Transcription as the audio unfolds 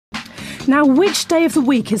Now, which day of the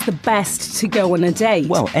week is the best to go on a date?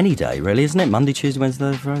 Well, any day, really, isn't it? Monday, Tuesday,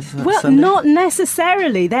 Wednesday, Friday, Well, Sunday? not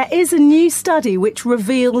necessarily. There is a new study which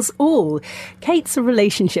reveals all. Kate's a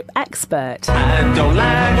relationship expert. I don't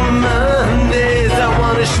like Mondays, I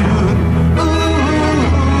want to shoot.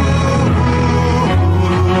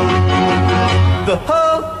 The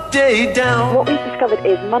whole day down. What we've discovered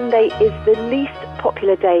is Monday is the least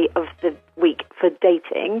popular day of the week for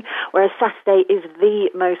dating, whereas Saturday is the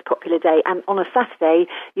most popular day. And on a Saturday,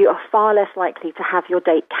 you are far less likely to have your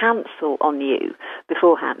date cancel on you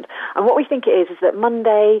beforehand. And what we think it is that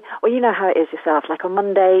Monday, well, you know how it is yourself. Like on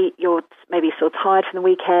Monday, you're maybe still tired from the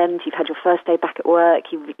weekend. You've had your first day back at work.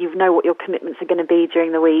 You know what your commitments are going to be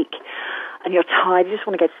during the week. And you're tired, you just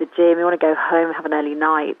want to go to the gym, you want to go home and have an early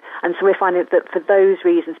night. And so we're finding that for those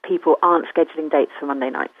reasons, people aren't scheduling dates for Monday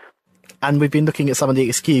nights. And we've been looking at some of the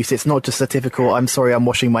excuse. It's not just a typical, I'm sorry, I'm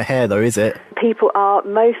washing my hair, though, is it? People are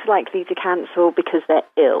most likely to cancel because they're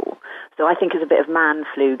ill. So I think there's a bit of man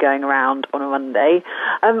flu going around on a Monday.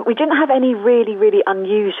 We didn't have any really, really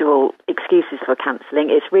unusual excuses for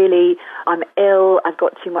cancelling. It's really, I'm ill, I've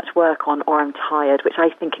got too much work on, or I'm tired, which I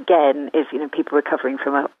think, again, is people recovering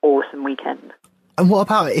from an awesome weekend. And what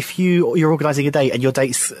about if you're organising a date and your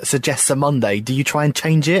date suggests a Monday? Do you try and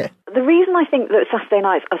change it? The reason I think that Saturday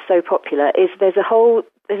nights are so popular is there's a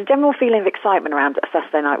general feeling of excitement around a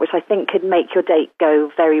Saturday night, which I think could make your date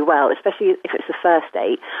go very well, especially if it's the first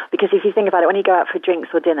date. Because if you think about it, when you go out for drinks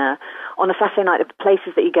or dinner, on a Saturday night, the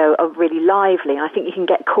places that you go are really lively. And I think you can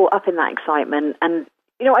get caught up in that excitement. And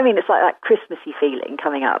you know what I mean? It's like that Christmassy feeling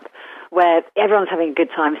coming up, where everyone's having a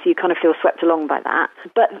good time, so you kind of feel swept along by that.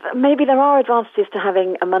 But maybe there are advantages to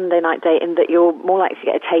having a Monday night date in that you're more likely to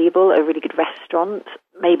get a table at a really good restaurant.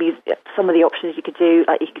 Maybe some of the options you could do,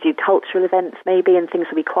 like you could do cultural events maybe, and things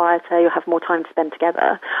will be quieter, you'll have more time to spend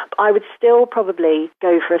together. But I would still probably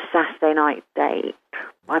go for a Saturday night date.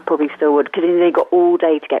 I probably still would, because then you've got all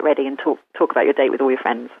day to get ready and talk about your date with all your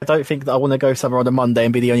friends. I don't think that I want to go somewhere on a Monday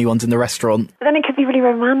and be the only ones in the restaurant. But then it could be really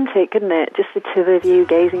romantic, couldn't it? Just the two of you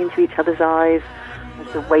gazing into each other's eyes,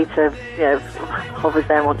 as the waiter hovers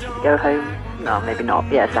there and wants you to go home. No, maybe not.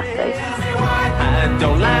 Yeah, Saturday. I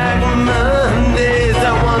don't like Mondays,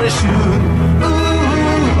 I want to shoot.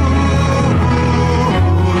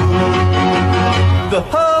 The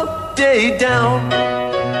whole day down.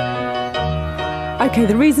 OK,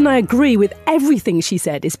 the reason I agree with everything she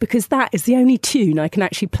said is because that is the only tune I can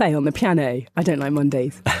actually play on the piano. I don't like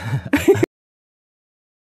Mondays.